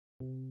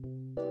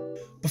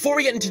Before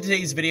we get into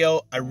today's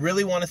video, I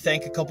really want to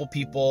thank a couple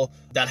people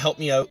that helped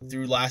me out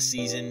through last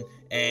season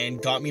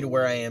and got me to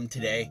where I am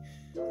today.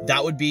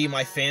 That would be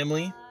my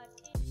family.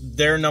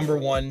 They're number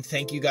one.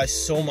 Thank you guys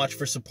so much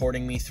for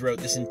supporting me throughout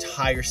this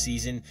entire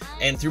season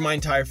and through my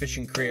entire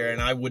fishing career, and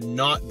I would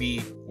not be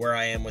where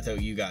I am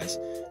without you guys.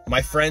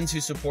 My friends who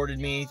supported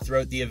me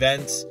throughout the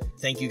events,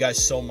 thank you guys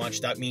so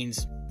much. That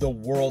means the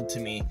world to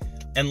me.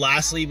 And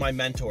lastly, my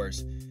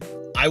mentors.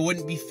 I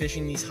wouldn't be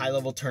fishing these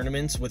high-level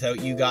tournaments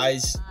without you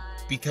guys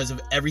because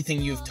of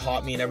everything you've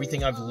taught me and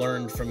everything I've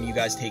learned from you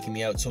guys taking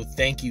me out. So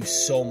thank you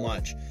so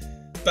much.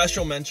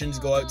 Special mentions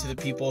go out to the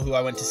people who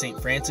I went to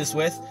St. Francis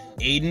with.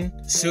 Aiden,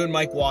 Sue, and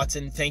Mike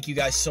Watson, thank you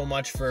guys so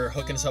much for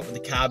hooking us up with the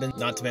cabin.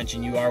 Not to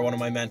mention you are one of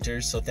my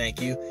mentors, so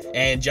thank you.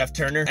 And Jeff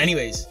Turner.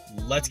 Anyways,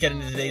 let's get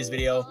into today's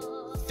video.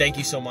 Thank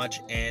you so much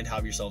and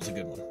have yourselves a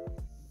good one.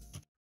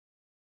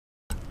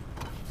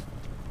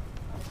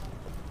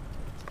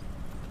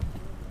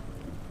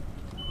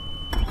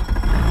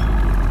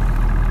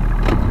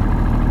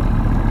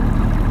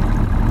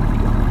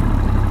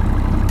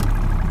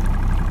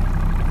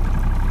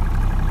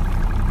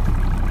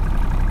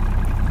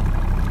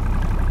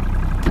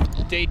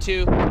 Day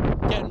 2,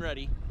 getting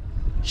ready.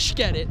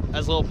 Get it,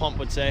 as Lil Pump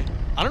would say.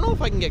 I don't know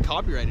if I can get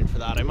copyrighted for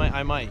that.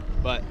 I might,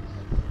 but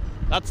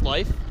that's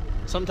life.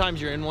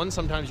 Sometimes you're in one,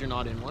 sometimes you're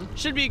not in one.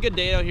 Should be a good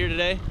day out here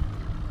today.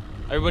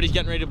 Everybody's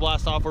getting ready to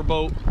blast off our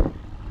boat.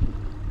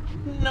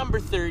 Number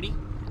 30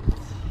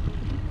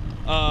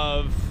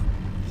 of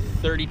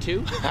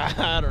 32.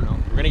 I don't know.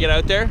 We're gonna get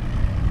out there.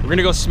 We're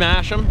gonna go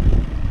smash them.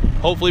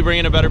 Hopefully bring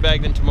in a better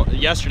bag than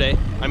yesterday.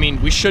 I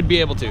mean, we should be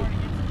able to.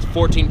 It's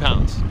 14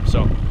 pounds,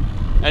 so.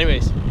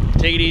 Anyways,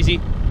 take it easy,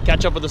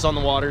 catch up with us on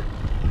the water,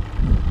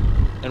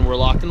 and we're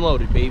locked and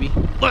loaded, baby.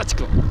 Let's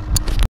go.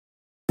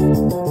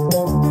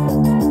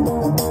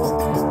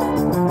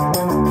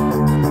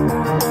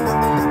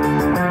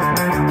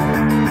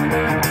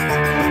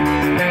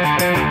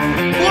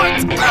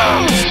 Let's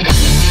go!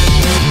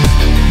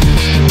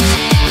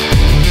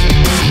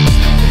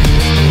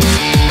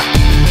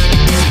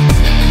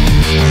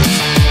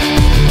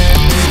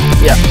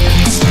 Yeah.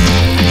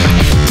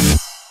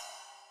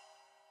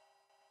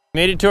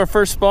 Made it to our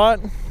first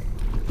spot.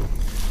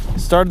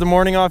 Started the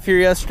morning off here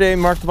yesterday,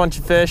 marked a bunch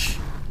of fish.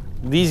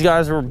 These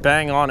guys were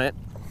bang on it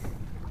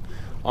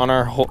on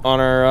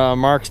our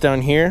marks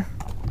down here.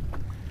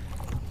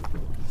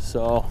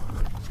 So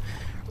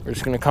we're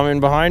just gonna come in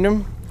behind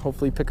them,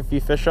 hopefully pick a few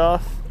fish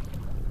off,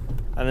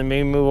 and then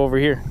maybe move over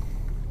here.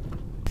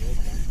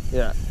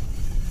 Yeah,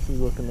 he's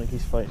looking like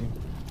he's fighting.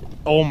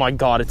 Oh my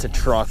God, it's a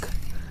truck.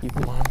 Keep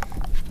him on.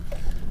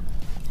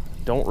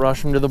 Don't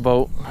rush him to the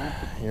boat.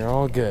 You're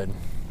all good.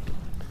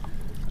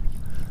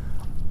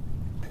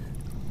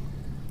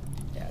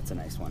 A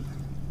nice one.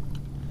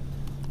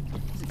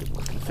 It's a good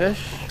looking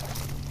fish.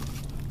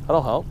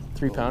 That'll help.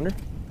 3-pounder.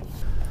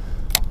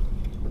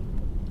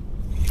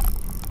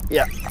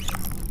 Yeah.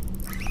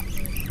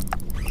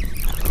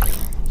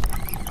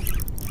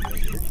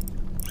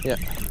 Yeah.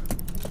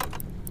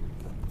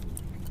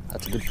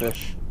 That's a good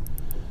fish.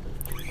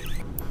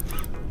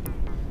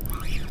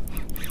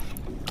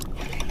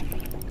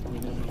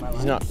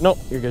 He's not. Nope,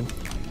 you're good.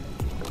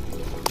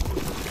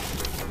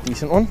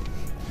 Decent one.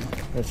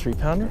 A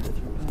 3-pounder.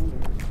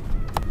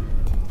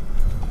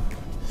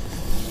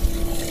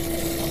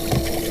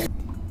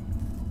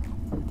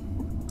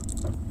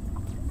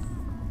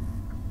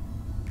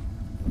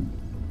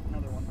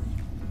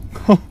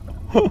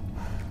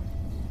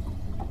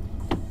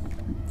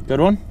 Good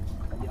one?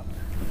 Yep.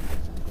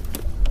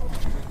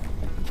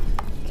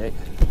 Okay,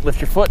 lift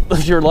your foot,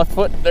 lift your left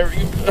foot. There we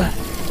go.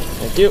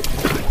 Thank you.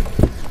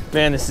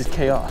 Man, this is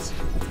chaos.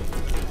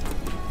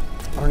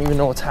 I don't even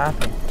know what's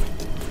happening.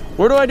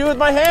 What do I do with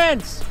my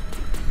hands?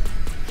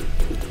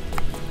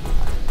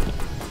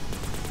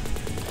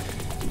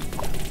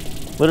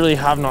 Literally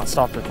have not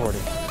stopped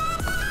recording. Oh,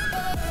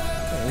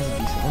 this is a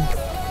decent one.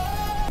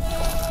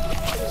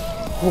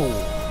 Oh,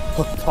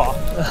 hook top.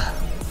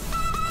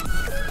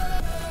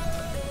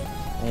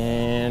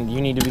 And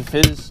you need to be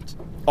fizzed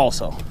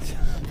also.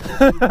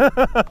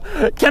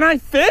 Can I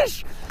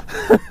fish?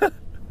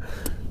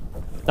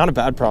 Not a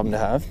bad problem to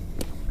have.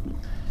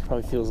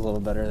 Probably feels a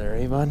little better there,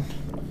 eh, bud?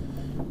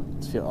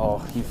 Let's feel,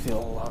 oh, you feel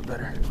a lot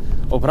better.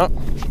 Open up.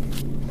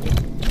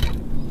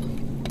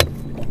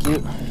 Thank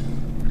you.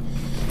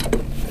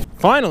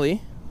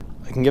 Finally,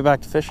 I can get back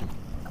to fishing.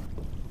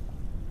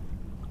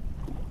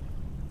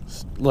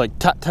 Like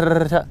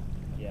ta-ta-ta-ta.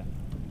 Yeah.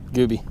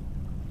 Gooby.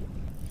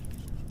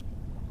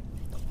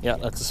 Yeah,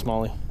 that's a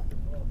smallie.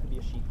 Well, it could be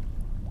a sheep.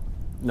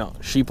 No,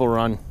 sheep will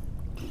run.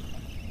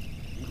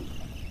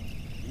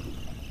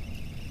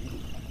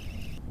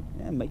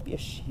 Yeah, it might be a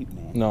sheep,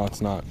 man. No,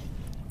 it's not.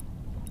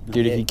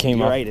 Dude, if he came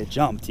you're up. right, it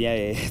jumped. Yeah,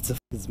 it's a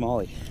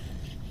smallie.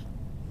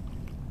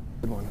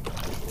 Good one.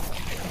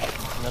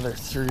 Another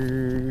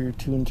 2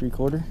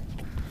 3/4.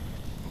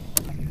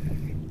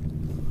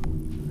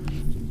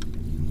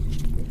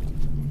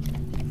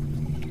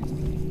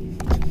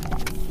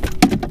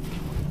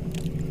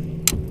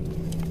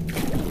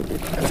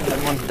 That's a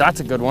good one. That's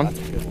a good one.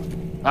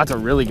 That's a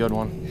really good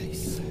one.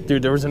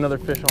 Dude, there was another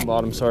fish on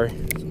bottom, sorry.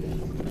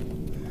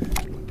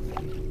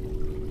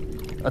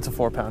 That's a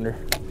 4-pounder.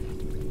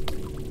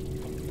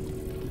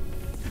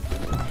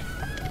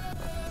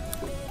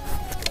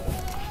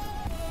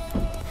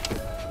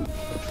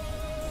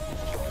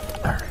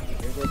 All right.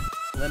 Here's the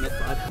limit,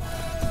 bud.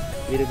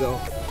 Way to go.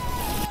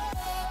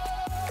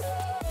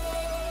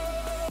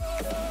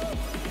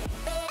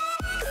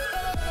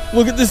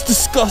 Look at this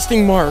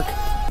disgusting mark.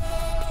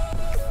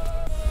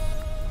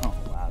 Oh,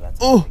 wow, that's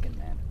Oh. big,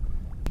 man.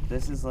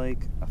 This is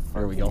like a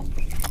There we go.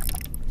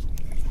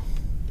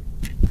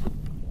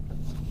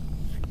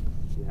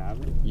 You have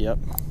it? Yep.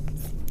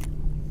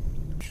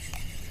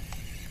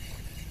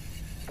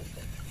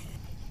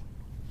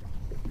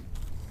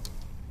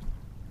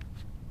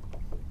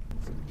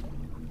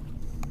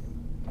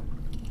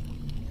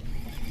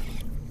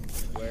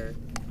 Where?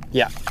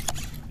 Yeah.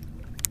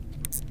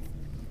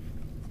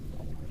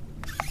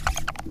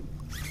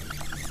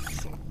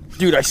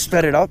 Dude, I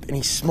sped it up and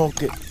he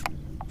smoked it.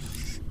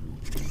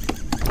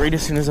 Right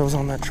as soon as I was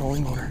on that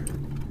trolling motor.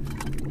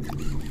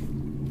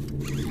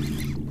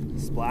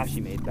 The splash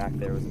you made back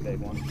there was a big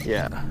one.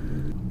 Yeah.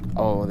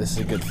 Oh, this is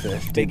a good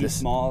fish. Dude, Biggie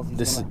Smalls.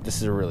 This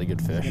is a really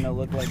good fish. Gonna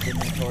look like the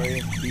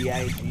notorious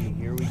B.I.G.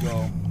 Here we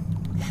go.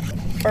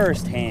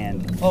 First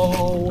hand.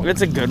 Oh,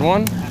 it's a good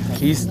one.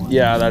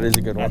 Yeah, that is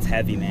a good one. That's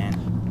heavy, man.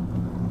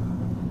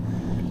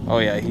 Oh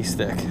yeah, he's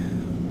thick.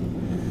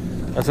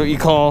 That's what you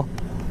call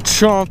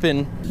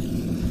chomping.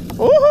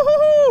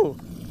 Woohoo!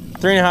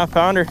 3.5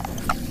 pounder.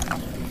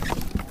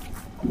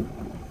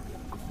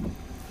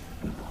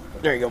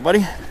 There you go,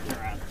 buddy.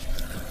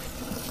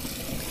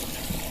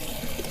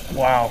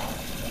 Wow.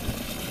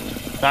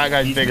 That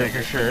guy's bigger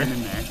for sure.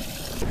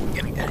 I'm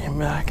gonna get him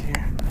back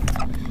here.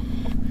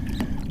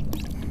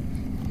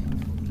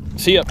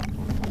 See ya.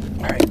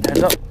 All right,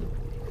 heads up.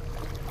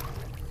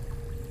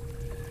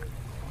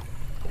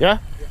 Yeah?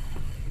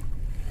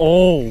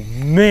 Oh,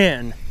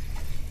 man.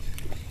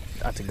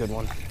 That's a good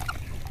one.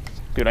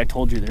 Dude, I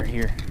told you they're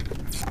here.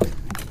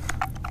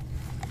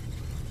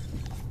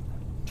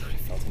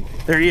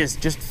 There he is.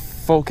 Just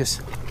focus.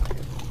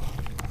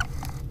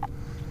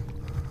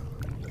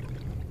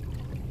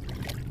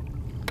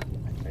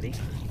 Ready?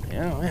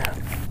 Yeah, yeah.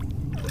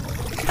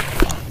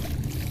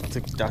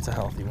 That's a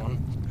healthy one.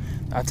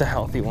 That's a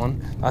healthy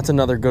one. That's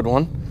another good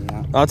one.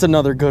 Yeah. That's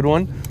another good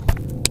one.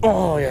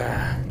 Oh,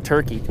 yeah.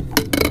 Turkey.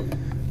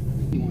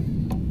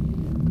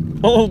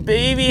 Oh,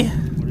 baby.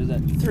 What is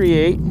that?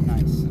 3.8.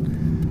 Nice.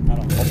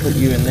 I'll put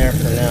you in there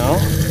for now.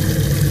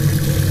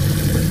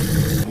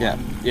 Yeah,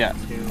 yeah.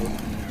 2, and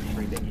there are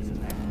 3 biggies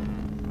in there.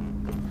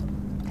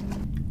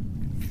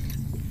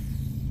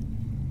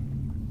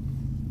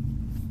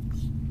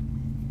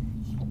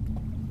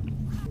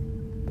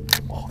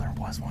 Oh, there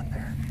was one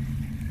there.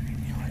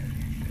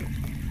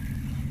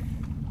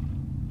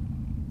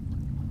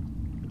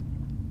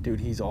 Dude,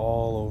 he's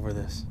all over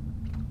this.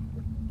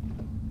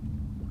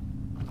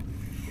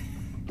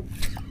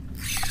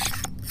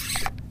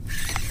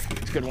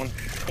 It's a good one.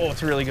 Oh,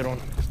 it's a really good one.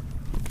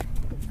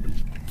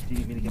 Do you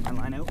need me to get my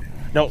line out?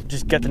 No,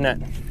 just get the net.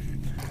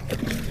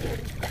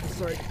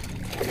 Sorry.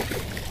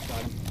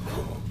 Got him.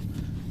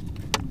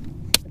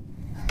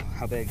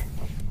 How big?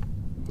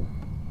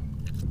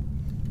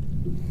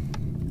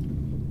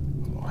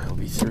 Oh, he'll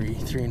be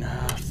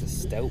 3.5. It's a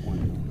stout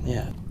one.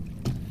 Yeah.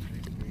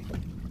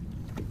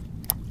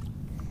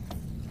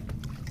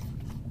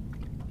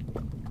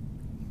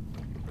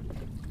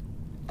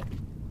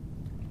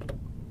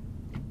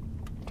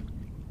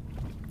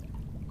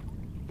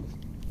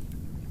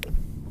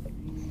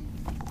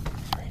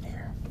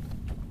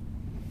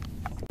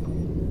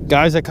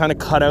 Guys, I kind of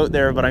cut out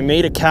there, but I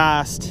made a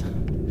cast.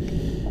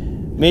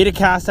 Made a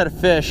cast at a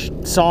fish,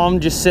 saw him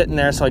just sitting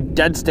there, so I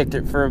dead sticked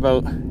it for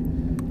about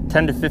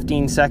 10 to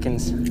 15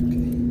 seconds.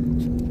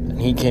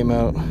 And he came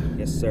out.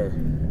 Yes, sir.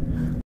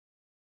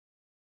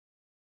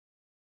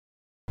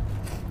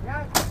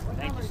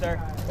 Thank you,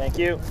 sir. Thank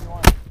you.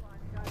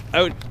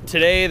 Out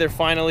today, they're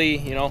finally,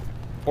 you know,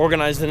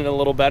 organizing it a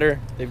little better.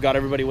 They've got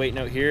everybody waiting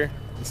out here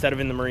instead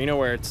of in the marina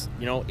where it's,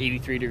 you know,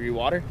 83-degree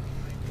water.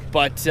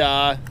 But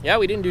yeah,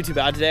 we didn't do too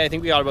bad today. I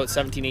think we got about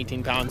 17,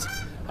 18 pounds.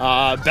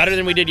 Better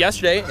than we did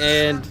yesterday,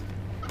 and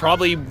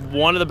probably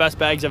one of the best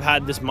bags I've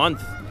had this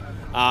month.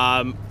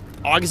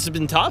 August has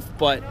been tough,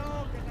 but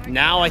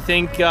now I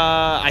think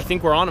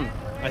we're on them.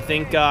 I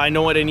think I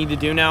know what I need to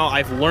do now.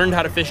 I've learned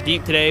how to fish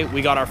deep today.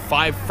 We got our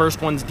 5 first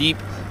ones deep,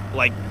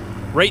 like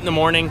right in the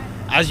morning.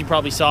 As you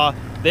probably saw,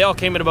 they all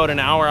came at about an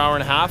hour, hour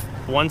and a half.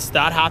 Once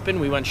that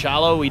happened, we went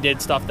shallow. We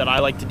did stuff that I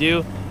like to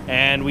do,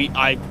 and we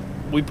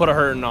put a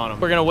hurting on them.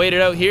 We're gonna wait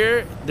it out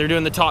here. They're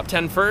doing the top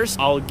 10 first.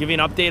 I'll give you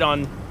an update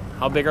on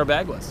how big our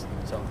bag was.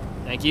 So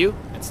thank you,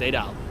 and stay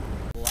dialed.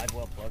 Live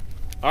well plugged.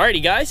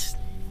 Alrighty guys,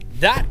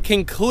 that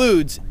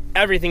concludes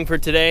everything for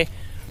today.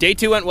 Day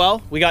 2 went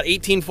well. We got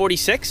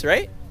 1846,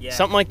 right? Yeah.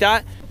 Something like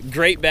that.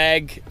 Great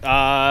bag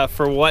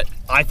for what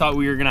I thought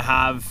we were gonna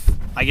have.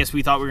 I guess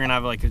we thought we were gonna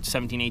have like a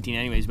 17, 18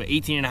 anyways, but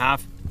 18 and a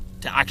half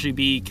to actually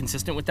be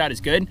consistent with that is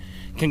good.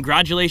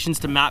 Congratulations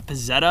to Matt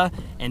Pizzetta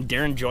and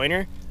Darren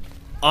Joyner.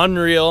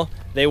 Unreal.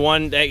 They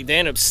won. They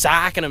ended up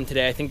sacking them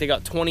today. I think they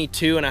got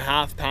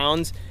 22.5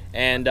 pounds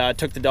and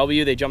took the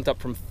W. They jumped up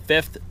from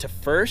 5th to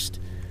 1st.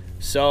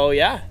 So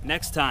yeah.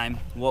 Next time,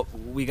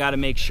 we got to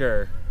make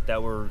sure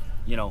that we're,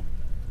 you know,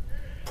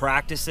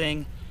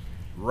 practicing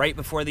right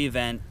before the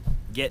event,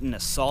 getting a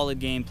solid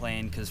game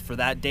plan, because for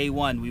that day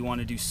one, we want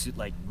to do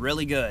like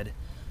really good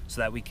so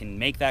that we can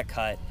make that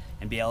cut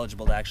and be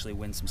eligible to actually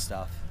win some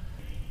stuff.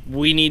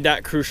 We need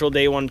that crucial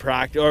day one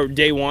practice, or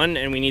day one,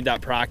 and we need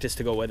that practice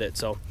to go with it.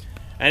 So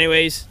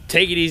anyways,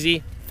 take it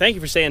easy. Thank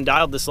you for staying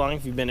dialed this long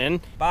if you've been in.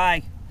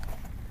 Bye.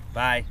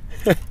 Bye.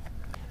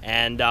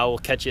 And we'll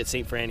catch you at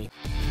St. Franny.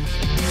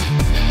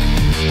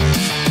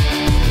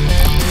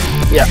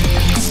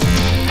 Yeah.